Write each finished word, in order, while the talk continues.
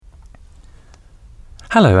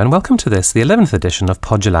Hello and welcome to this, the 11th edition of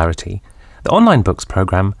Podularity, the online books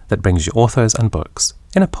programme that brings you authors and books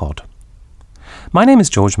in a pod. My name is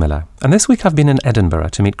George Miller, and this week I've been in Edinburgh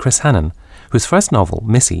to meet Chris Hannon, whose first novel,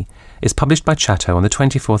 Missy, is published by Chatto on the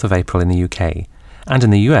 24th of April in the UK, and in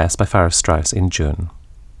the US by Farrar Straus in June.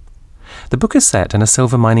 The book is set in a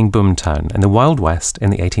silver mining boomtown in the Wild West in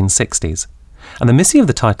the 1860s, and the Missy of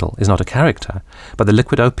the title is not a character, but the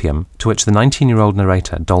liquid opium to which the 19-year-old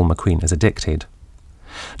narrator, Doll McQueen, is addicted.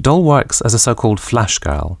 Doll works as a so-called flash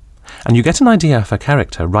girl, and you get an idea of her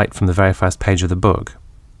character right from the very first page of the book.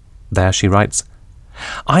 There she writes,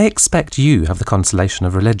 "I expect you have the consolation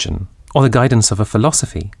of religion, or the guidance of a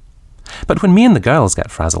philosophy. But when me and the girls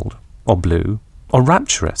get frazzled, or blue, or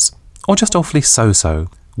rapturous, or just awfully so-so,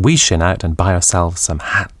 we shin out and buy ourselves some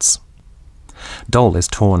hats." Doll is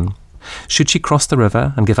torn. Should she cross the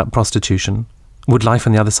river and give up prostitution? Would life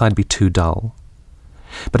on the other side be too dull?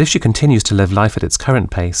 But if she continues to live life at its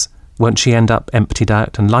current pace, won't she end up emptied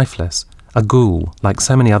out and lifeless, a ghoul like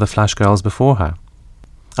so many other flash girls before her?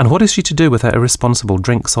 And what is she to do with her irresponsible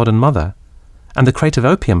drink-sodden mother? And the crate of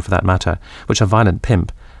opium, for that matter, which a violent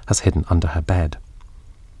pimp has hidden under her bed.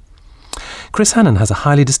 Chris Hannon has a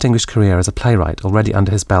highly distinguished career as a playwright already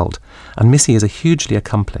under his belt, and Missy is a hugely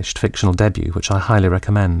accomplished fictional debut which I highly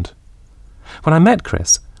recommend. When I met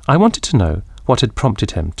Chris, I wanted to know what had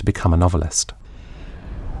prompted him to become a novelist.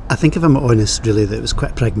 I think, if I'm honest, really, that it was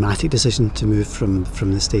quite a pragmatic decision to move from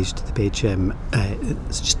the stage to the page.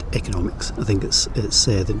 It's just economics. I think it's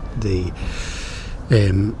the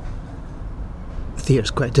theatre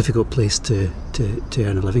is quite a difficult place to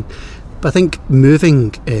earn a living. But I think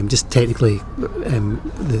moving, just technically,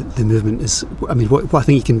 the movement is. I mean, what I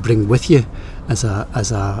think you can bring with you as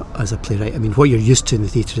a playwright. I mean, what you're used to in the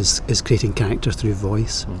theatre is creating character through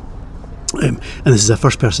voice. And this is a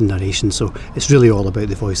first-person narration, so it's really all about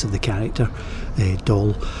the voice of the character,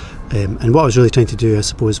 Doll. And what I was really trying to do, I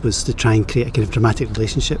suppose, was to try and create a kind of dramatic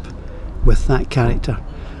relationship with that character,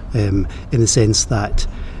 in the sense that,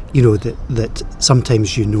 you know, that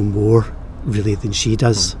sometimes you know more really than she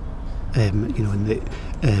does.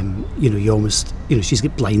 You almost, she's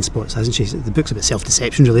got blind spots, hasn't she? The book's about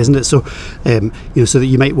self-deception, really, isn't it? So, so that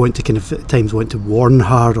you might want to kind of at times want to warn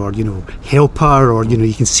her, or help her, or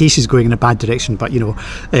you can see she's going in a bad direction, but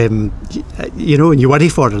and you worry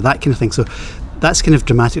for her, that kind of thing. So that's kind of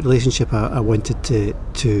dramatic relationship I wanted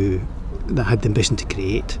to that I had the ambition to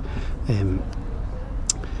create.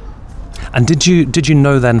 And did you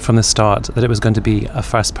know then from the start that it was going to be a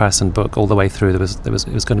first-person book all the way through? It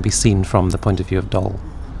was going to be seen from the point of view of Doll.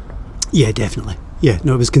 Yeah, definitely. Yeah,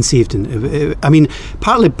 no, it was conceived, and I mean,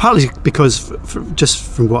 partly because just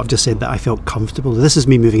from what I've just said, that I felt comfortable. This is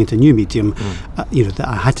me moving into a new medium, that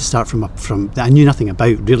I had to start from that I knew nothing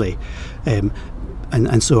about really, and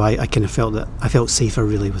so I kind of felt that I felt safer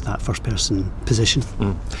really with that first-person position.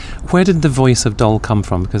 Where did the voice of Doll come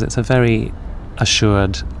from? Because it's a very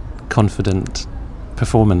assured, confident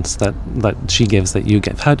performance that she gives, that you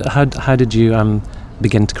give. How did you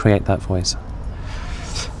begin to create that voice?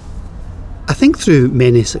 I think through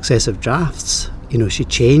many successive drafts, she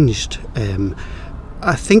changed.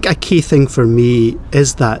 I think a key thing for me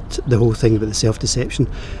is that the whole thing about the self-deception,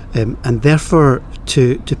 and therefore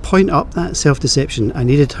to point up that self-deception, I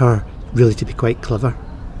needed her really to be quite clever.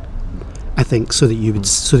 I think so that you would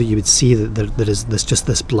see that there is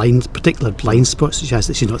this particular blind spot that she has,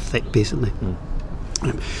 that she's not thick, basically.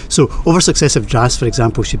 So over successive drafts, for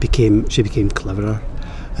example, she became cleverer.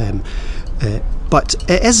 But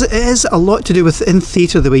it is a lot to do with, in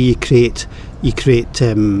theatre, the way you create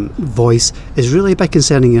voice is really by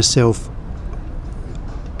concerning yourself,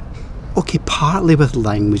 partly with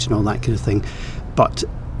language and all that kind of thing, but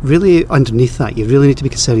really underneath that you really need to be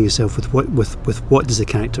concerning yourself with what does the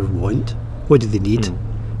character want, what do they need,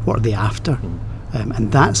 what are they after,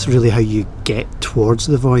 and that's really how you get towards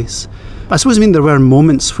the voice. But I suppose, there were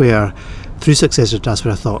moments where through successive drafts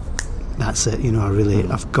where I thought, that's it,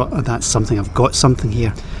 I've got something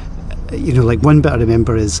here. Like one bit I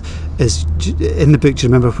remember is in the book. Do you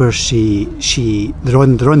remember where they're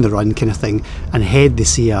on the run kind of thing, and ahead they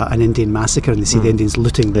see an Indian massacre, and they see the Indians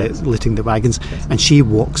looting the wagons, and she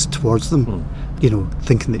walks towards them,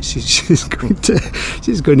 thinking that she's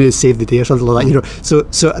going to save the day or something like that.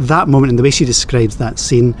 So at that moment, and the way she describes that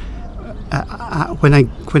scene, when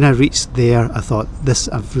I reached there, I thought,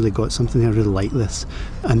 I've really got something. I really like this.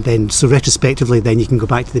 And then, so retrospectively, then you can go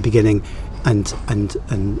back to the beginning and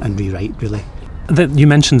rewrite, really. You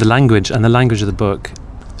mentioned the language, and the language of the book.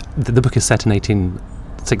 The book is set in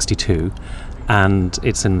 1862, and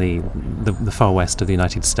it's in the far west of the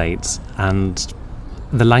United States. And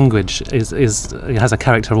the language it has a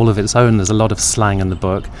character all of its own. There's a lot of slang in the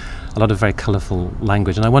book, a lot of very colourful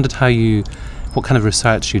language, and I wondered what kind of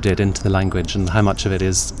research you did into the language, and how much of it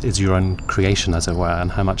is your own creation, as it were,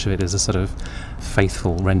 and how much of it is a sort of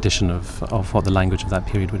faithful rendition of what the language of that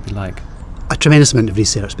period would be like. A tremendous amount of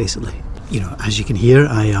research, basically. As you can hear,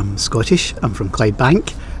 I am Scottish. I'm from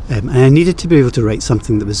Clydebank, and I needed to be able to write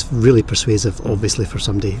something that was really persuasive, obviously, for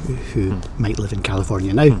somebody who might live in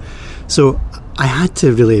California now. So I had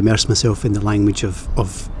to really immerse myself in the language of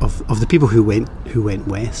the people who went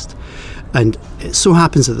west. And it so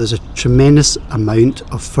happens that there's a tremendous amount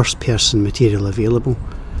of first-person material available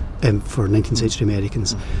for 19th century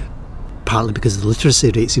Americans, partly because the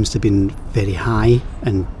literacy rate seems to have been very high,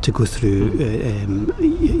 and to go through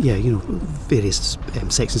various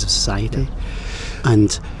sections of society.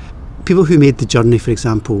 And people who made the journey, for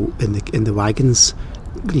example, in the wagons,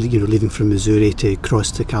 leaving from Missouri to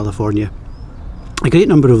cross to California, a great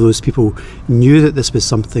number of those people knew that this was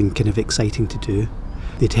something kind of exciting to do.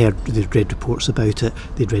 They'd read reports about it,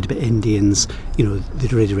 they'd read about Indians,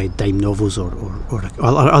 they'd already read dime novels or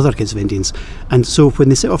other kinds of Indians. And so when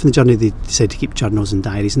they set off on the journey, they decided to keep journals and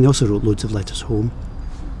diaries, and they also wrote loads of letters home.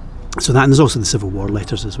 So that, and there's also the Civil War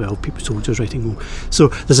letters as well, soldiers writing home. So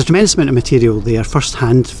there's a tremendous amount of material there,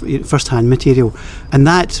 first-hand material, and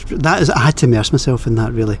that is, I had to immerse myself in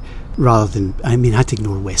that, really, rather than, I had to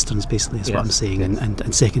ignore westerns, basically, is what I'm saying,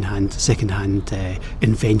 and second-hand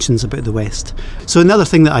inventions about the West. So another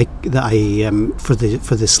thing that I for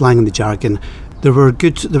the slang and the jargon, there were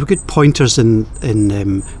good pointers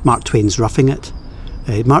in Mark Twain's Roughing It.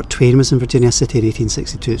 Mark Twain was in Virginia City in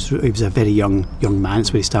 1862. He was a very young man.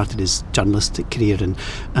 It's where he started his journalistic career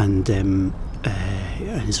and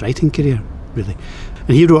his writing career, really.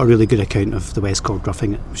 And he wrote a really good account of the West called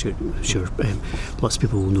Roughing It, which I'm sure lots of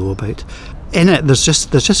people will know about. In it, there's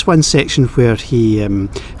just one section where he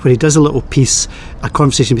does a little piece, a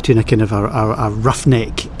conversation between a kind of a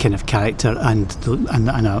roughneck kind of character and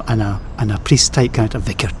a priest type character,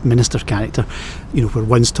 vicar, minister character, where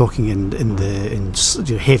one's talking in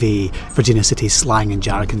heavy Virginia City slang and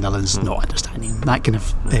jargon, the other's not understanding that kind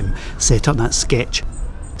of setup, that sketch.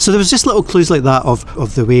 So there was just little clues like that of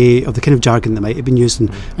the kind of jargon that might have been used and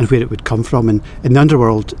where it would come from. And in the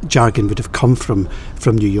underworld, jargon would have come from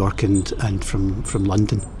New York and from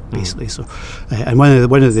London, basically. So, and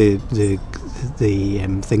one of the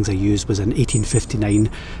things I used was an 1859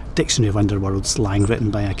 dictionary of underworld slang written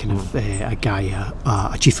by a kind of a guy,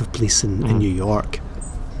 a chief of police in New York.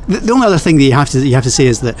 The only other thing that you have to say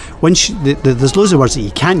is that there's loads of words that you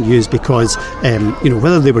can't use because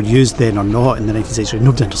whether they were used then or not in the 19th century,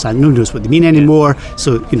 nobody understands, nobody knows what they mean anymore.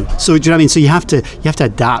 So do you know what I mean? So you have to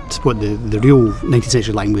adapt what the real 19th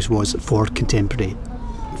century language was for a contemporary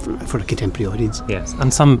audience. Yes,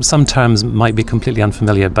 and some terms might be completely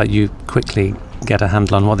unfamiliar, but you quickly get a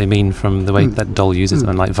handle on what they mean from the way that Dole uses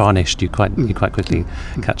them. Like varnished, you quite quickly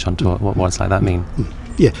catch on to what words like that mean.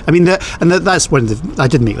 Yeah, that's one of the. I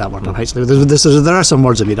didn't make that word up, actually. There are some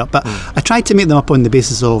words I made up, but I tried to make them up on the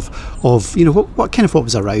basis of what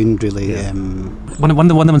was around, really. Yeah. One of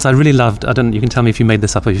the ones I really loved. You can tell me if you made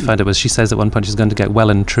this up or if you found it. Was she says at one point she's going to get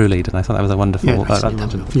well and truly'd, and I thought that was a wonderful.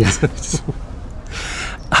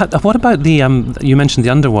 What about the? You mentioned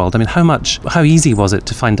the underworld. I mean, how easy was it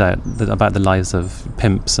to find out about the lives of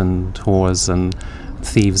pimps and whores and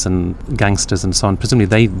thieves and gangsters and so on?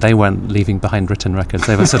 Presumably they weren't leaving behind written records.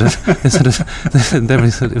 They were sort of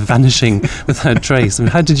vanishing without trace. I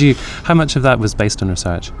mean, how much of that was based on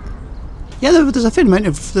research? Yeah, there's a fair amount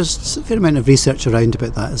of research around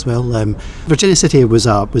about that as well. Virginia City was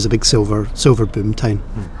a big silver boom town.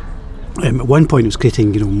 At one point, it was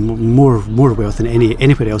creating more wealth than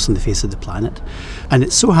anywhere else on the face of the planet, and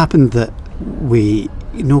it so happened that we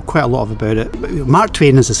know quite a lot about it. Mark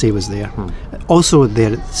Twain, as I say, was there. Also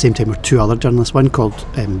there at the same time were two other journalists, one called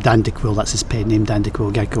Dan DeQuille, that's his pen name, Dan DeQuille,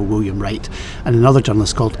 a guy called William Wright, and another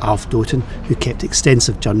journalist called Alf Doughton, who kept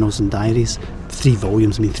extensive journals and diaries, 3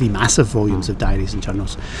 massive volumes of diaries and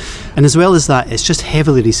journals. And as well as that, it's just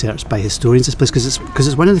heavily researched by historians, this place, because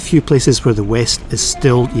it's one of the few places where the West is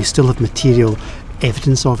still have material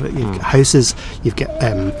evidence of it. You've got houses, you've got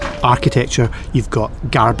architecture, you've got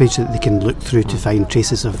garbage that they can look through to find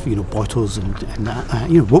traces of bottles and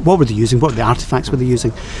what were they using, what the artefacts were they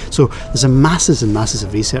using. So there's masses and masses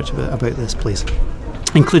of research about this place,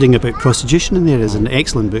 including about prostitution. In there is an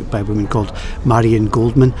excellent book by a woman called Marion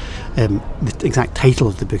Goldman. The exact title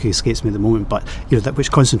of the book escapes me at the moment, but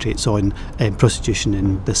which concentrates on prostitution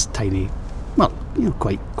in this tiny well,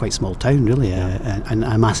 quite small town really, and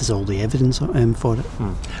amasses all the evidence for it.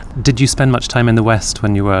 Did you spend much time in the West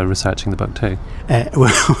when you were researching the book too?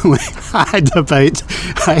 Well, I'd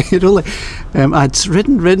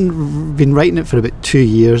been writing it for about 2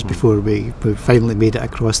 years before we finally made it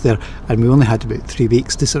across there, and we only had about 3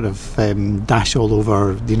 weeks to sort of dash all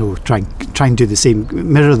over, try and do the same,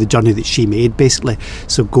 mirror the journey that she made basically.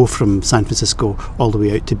 So go from San Francisco all the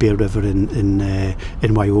way out to Bear River in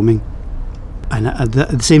Wyoming. And at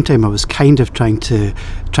the same time, I was kind of trying to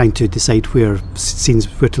decide where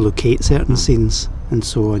to locate certain scenes and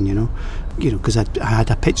so on, because I had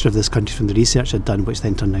a picture of this country from the research I'd done, which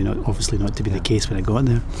then turned out obviously not to be the case when I got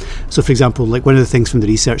there. So, for example, like one of the things from the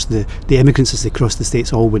research, the immigrants as they crossed the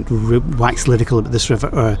states all went wax lyrical about this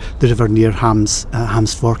river, the river near Ham's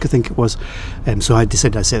Fork, I think it was. So I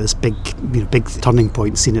decided I'd set this big turning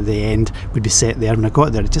point scene at the end would be set there. When I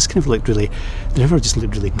got there, it just kind of looked the river just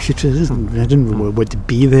looked really putrid. I didn't really want to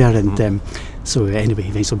be there, and so anyway,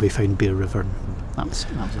 eventually we found Bear River, and that was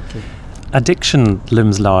okay. Addiction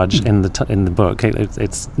looms large in the book.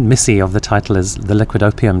 It's Missy of the title is the liquid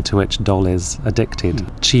opium to which Dol is addicted.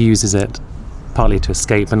 She uses it partly to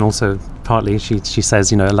escape, and also partly she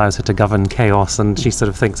says allows her to govern chaos, and she sort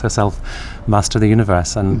of thinks herself master of the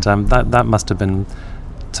universe, and that must have been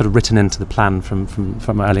sort of written into the plan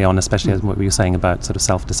from early on, especially as what we were saying about sort of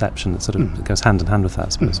self-deception. It sort of goes hand in hand with that, I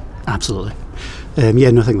suppose. Absolutely. I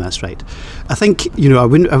think that's right. I think I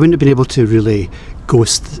wouldn't have been able to really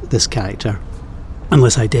ghost this character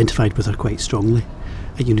unless I identified with her quite strongly,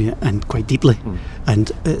 and quite deeply. And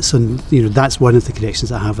so that's one of the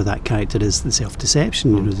connections I have with that character is the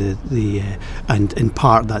self-deception. And in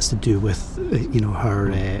part that's to do with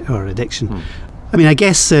her addiction. I mean, I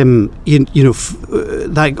guess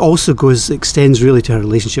that also extends really to her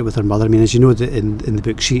relationship with her mother. I mean, as you know, in the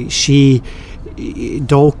book,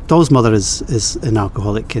 Dol's mother is an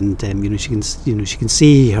alcoholic, and she can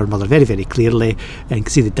see her mother very, very clearly, and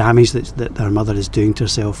can see the damage that her mother is doing to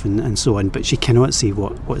herself, and so on. But she cannot see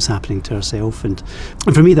what's happening to herself, and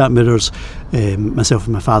for me that mirrors myself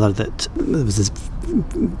and my father. That it was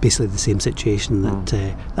basically the same situation that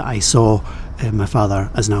I saw my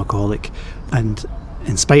father as an alcoholic. And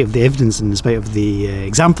in spite of the evidence and in spite of the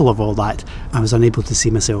example of all that, I was unable to see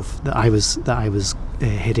myself that I was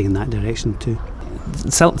heading in that direction too.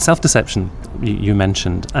 Self-deception you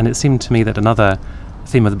mentioned, and it seemed to me that another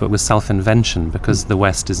theme of the book was self-invention, because the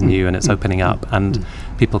West is new and it's opening up, and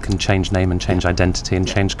people can change name and change identity and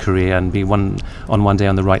change career and be one day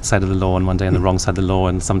on the right side of the law and one day on the wrong side of the law,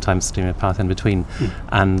 and sometimes a path in between.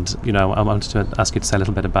 And I wanted to ask you to say a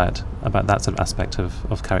little bit about that sort of aspect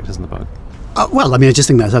of characters in the book. Well, I mean, I just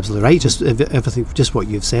think that's absolutely right. Just everything, just what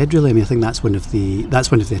you've said, really. I mean, I think that's one of the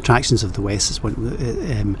attractions of the West.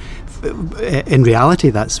 In reality,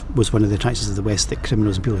 that was one of the attractions of the West, that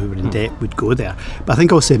criminals and people who were in debt would go there. But I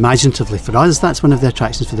think also imaginatively for us, that's one of the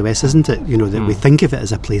attractions for the West, isn't it? That we think of it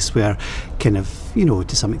as a place where, kind of,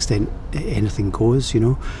 to some extent, anything goes.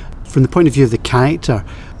 From the point of view of the character,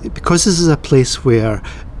 because this is a place where,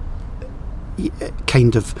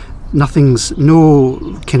 kind of, no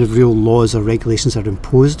kind of real laws or regulations are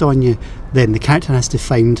imposed on you, then the character has to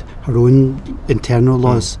find her own internal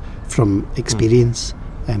laws from experience.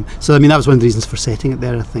 So I mean, that was one of the reasons for setting it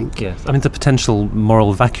there, I think. Yes, I mean, the potential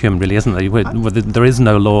moral vacuum, really, isn't there? Where there is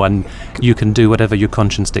no law, and you can do whatever your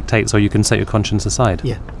conscience dictates, or you can set your conscience aside.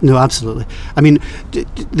 Yeah, no, absolutely. I mean,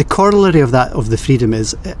 the corollary of that, of the freedom,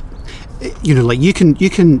 is like you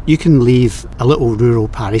can leave a little rural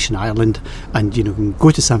parish in Ireland, and can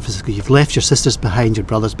go to San Francisco. You've left your sisters behind, your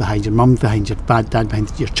brothers behind, your mum behind, your dad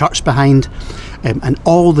behind, your church behind, and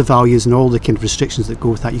all the values and all the kind of restrictions that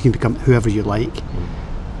go with that. You can become whoever you like.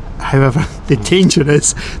 However, the danger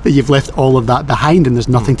is that you've left all of that behind, and there's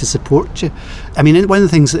nothing to support you. I mean, one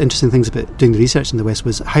of the interesting things about doing the research in the West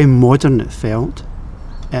was how modern it felt.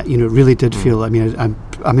 It really did feel. I mean,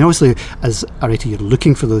 obviously, as a writer, you're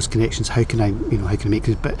looking for those connections. How can I make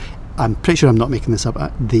it? But I'm pretty sure I'm not making this up.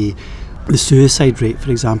 The suicide rate,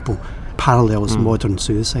 for example, parallels modern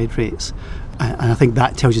suicide rates, and I think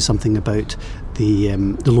that tells you something about the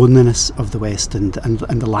loneliness of the West and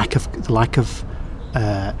the lack of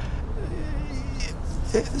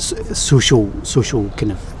social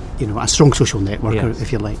kind of, a strong social network,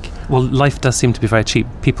 if you like. Well, life does seem to be very cheap.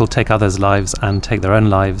 People take others' lives and take their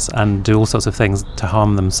own lives and do all sorts of things to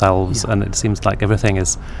harm themselves, and it seems like everything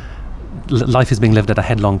is life is being lived at a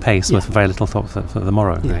headlong pace with very little thought for the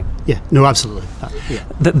morrow. Yeah, right? yeah. No, absolutely.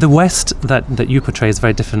 The West that you portray is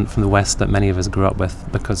very different from the West that many of us grew up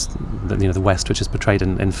with, because the West, which is portrayed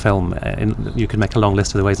in film, you could make a long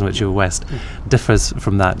list of the ways in which your West differs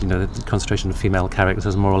from that. The concentration of female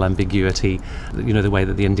characters, moral ambiguity, the way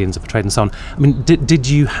that the Indians are portrayed, and so on. I mean, did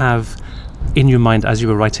you have in your mind as you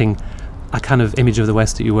were writing a kind of image of the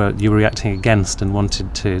West that you were reacting against and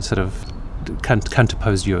wanted to sort of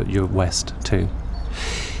counterpose your West to?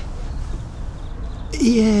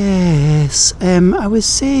 Yes, I would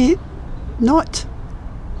say not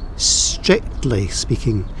strictly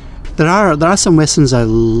speaking. There are some Westerns I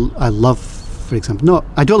love. For example,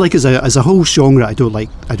 I don't like as a whole genre. I don't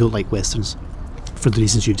like Westerns for the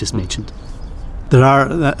reasons you just mentioned. There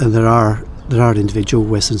are individual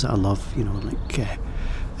Westerns that I love. Like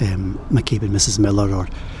McCabe and Mrs. Miller, or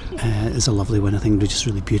is a lovely one. I think they're just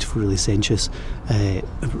really beautiful, really sensuous.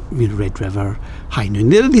 Red River, High Noon.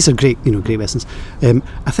 These are great, great Westerns.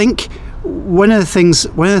 I think one of the things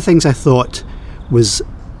I thought was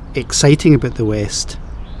exciting about the West,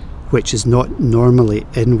 which is not normally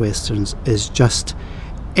in Westerns, is just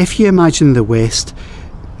if you imagine the West.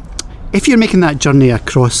 If you're making that journey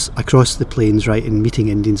across the plains, right, and meeting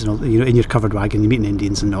Indians and all, in your covered wagon, you're meeting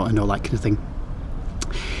Indians and all that kind of thing.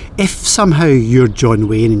 If somehow you're John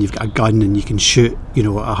Wayne and you've got a gun and you can shoot,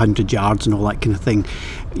 100 yards and all that kind of thing,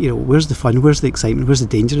 where's the fun? Where's the excitement? Where's the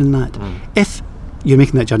danger in that? If you're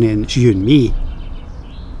making that journey and it's you and me,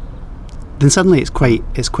 then suddenly it's quite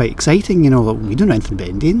exciting. We don't know anything about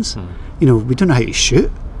Indians. We don't know how to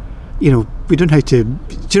shoot. We don't know how to. Do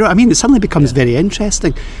you know what I mean? It suddenly becomes very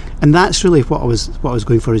interesting, and that's really what I was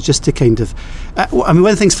going for, is just to kind of. One of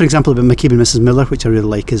the things, for example, about McCabe and Mrs. Miller, which I really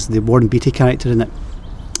like, is the Warren Beatty character in it.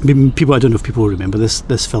 I don't know if people will remember this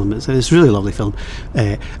film. It's a really lovely film,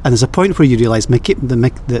 and there's a point where you realise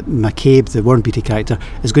McCabe, the Warren Beatty character,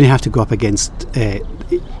 is going to have to go up against.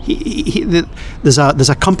 There's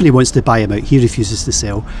a company wants to buy him out. He refuses to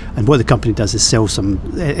sell, and what the company does is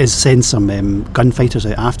send some gunfighters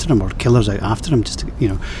out after him, or killers out after him, just to,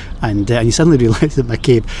 and you suddenly realise that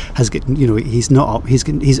McCabe has got, he's not up.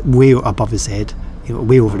 He's way above his head,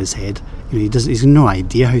 way over his head. He's no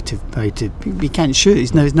idea how to. He can't shoot.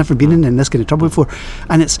 He's never been in this kind of trouble before,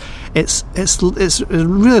 and it's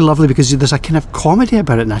really lovely because there's a kind of comedy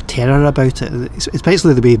about it and a terror about it. It's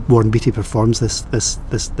basically the way Warren Beatty performs this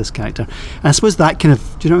character, and I suppose that kind of,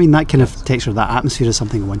 do you know what I mean? That kind of texture, that atmosphere is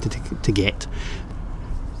something I wanted to get.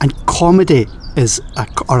 And comedy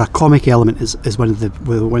or a comic element is one of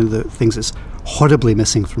the things that's horribly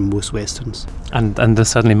missing from most Westerns. And there's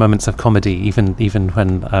certainly moments of comedy, even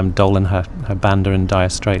when Dole and her band are in dire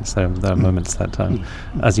straits. There are moments that,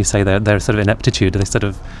 as you say, they're sort of ineptitude. They sort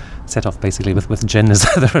of set off basically with gin as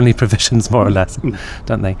their only provisions, more or less,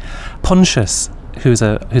 don't they? Pontius, who's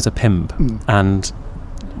a pimp and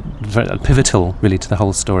very pivotal really to the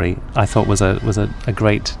whole story, I thought was a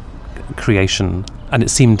great creation. And it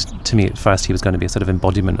seemed to me at first he was going to be a sort of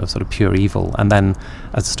embodiment of sort of pure evil, and then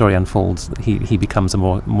as the story unfolds, he becomes a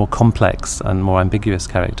more complex and more ambiguous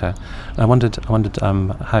character. And I wondered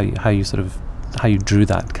how you drew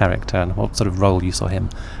that character and what sort of role you saw him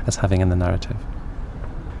as having in the narrative.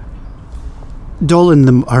 Dol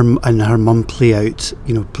and her mum play out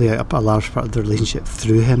a large part of the relationship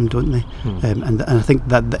through him, don't they? And I think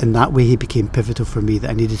that in that way he became pivotal for me.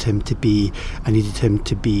 That I needed him to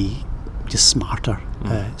be just smarter.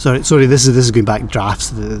 Sorry. This is going back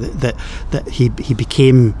drafts. That he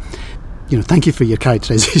became. Thank you for your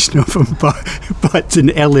characterisation of him, but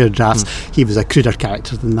in earlier drafts he was a cruder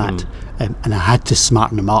character than that, and I had to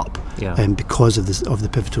smarten him up because of the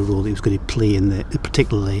pivotal role he was going to play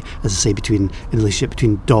particularly, as I say, in the relationship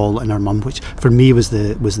between Dol and her mum, which for me was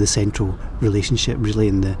the central relationship really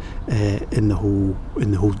in the whole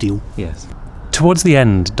deal. Yes. Towards the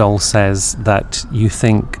end, Dol says that you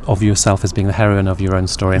think of yourself as being the heroine of your own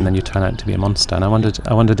story, and then you turn out to be a monster. And I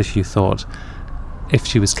wondered if you thought, if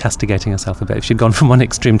she was castigating herself a bit, if she'd gone from one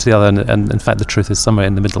extreme to the other, and in fact the truth is somewhere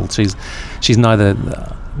in the middle. She's neither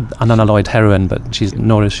an unalloyed heroine, but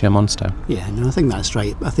nor is she a monster. Yeah, no, I think that's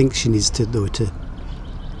right. I think she needs to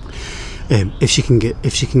if she needs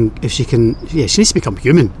to become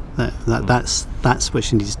human. That's what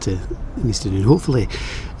she needs to do. And hopefully,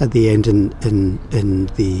 at the end, in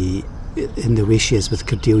the way she is with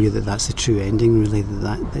Cordelia, that's the true ending. Really,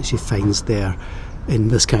 that she finds there in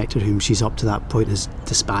this character whom she's up to that point has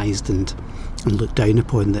despised and looked down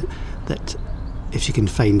upon. That if she can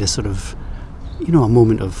find a sort of a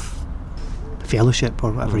moment of fellowship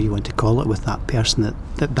or whatever you want to call it with that person,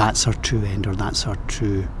 that's her true end, or that's her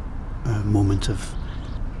true moment of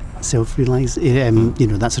self-realise.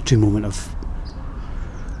 That's a true moment of.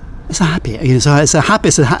 It's a happy. It's as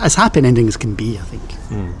happy an ending as can be, I think.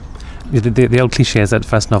 The old cliche is that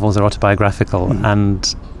first novels are autobiographical,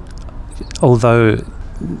 and although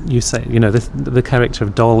you say, the character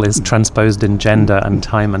of Doll is transposed in gender and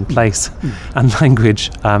time and place and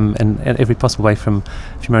language in every possible way from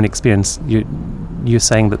your own experience, you're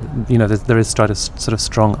saying that there is sort of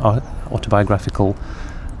strong autobiographical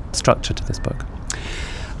structure to this book.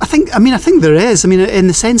 I think there is. In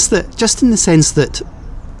the sense that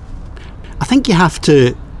I think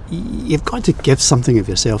you've got to give something of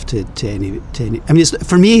yourself to any. It's,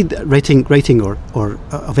 for me, writing or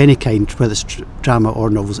of any kind, whether it's drama or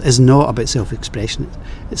novels, is not about self-expression.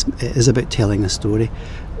 It is about telling a story.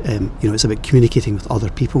 It's about communicating with other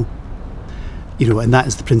people. And that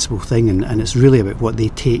is the principal thing. And it's really about what they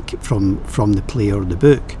take from the play or the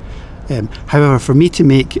book. However, for me to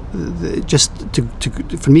make the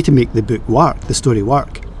book work, the story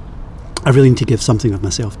work, I really need to give something of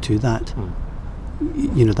myself to that.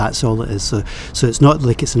 That's all it is. So it's not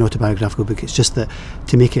like it's an autobiographical book. It's just that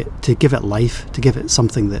to give it life, to give it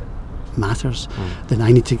something that matters, then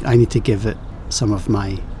I need to give it some of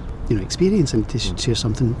my experience and to share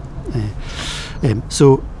something.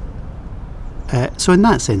 So in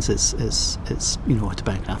that sense, it's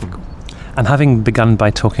autobiographical. And having begun by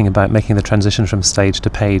talking about making the transition from stage to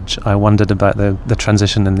page, I wondered about the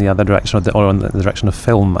transition in the other direction, or in the direction of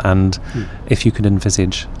film, and if you could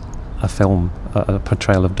envisage a film, a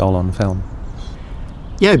portrayal of Doll on film.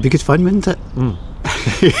 Yeah, it'd be good fun, wouldn't it?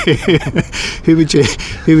 Who would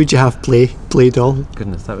you have play Doll?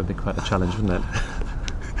 Goodness, that would be quite a challenge, wouldn't it?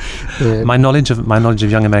 My knowledge of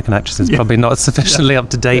young American actresses is probably not sufficiently up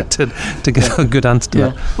to date to give a good answer to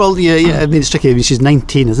that. Well, yeah. It's tricky. She's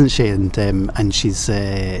 19, isn't she? And she's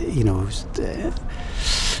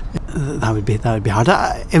that would be hard.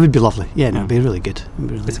 It would be lovely. Yeah, it'd be really good.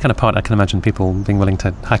 It's the kind of part I can imagine people being willing to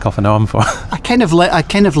hack off an arm for. I kind of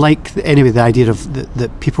like anyway the idea of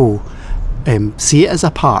that people see it as a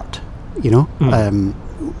part.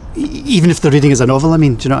 Even if they're reading as a novel, do you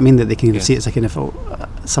know what I mean? That they can see it as a kind of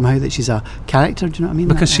somehow that she's a character. Do you know what I mean?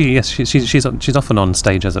 Because she's often on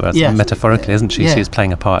stage, as it were, metaphorically, isn't she? She's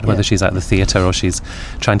playing a part, whether she's at the theatre or she's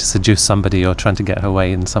trying to seduce somebody or trying to get her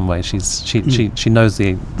way in some way. She knows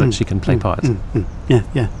that she can play parts.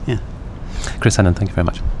 Yeah. Chris Hannan, thank you very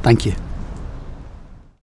much. Thank you.